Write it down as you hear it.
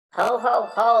Ho ho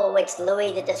ho, it's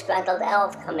Louie the Disgruntled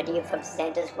Elf coming to you from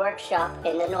Santa's workshop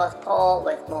in the North Pole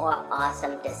with more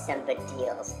awesome December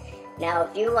deals. Now,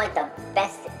 if you want the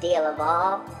best deal of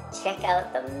all, check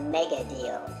out the mega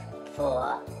deal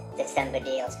for December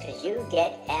deals, because you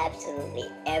get absolutely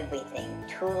everything.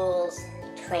 Tools,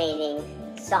 training,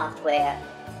 software,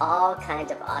 all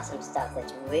kinds of awesome stuff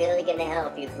that's really going to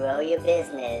help you grow your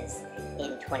business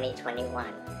in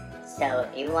 2021. So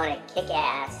if you want to kick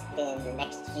ass in the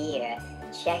next year,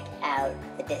 check out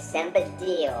the December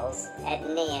deals at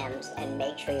NAMS and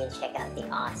make sure you check out the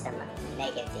awesome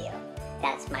mega deal.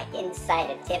 That's my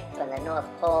insider tip from the North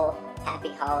Pole.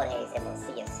 Happy holidays, and we'll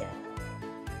see you soon.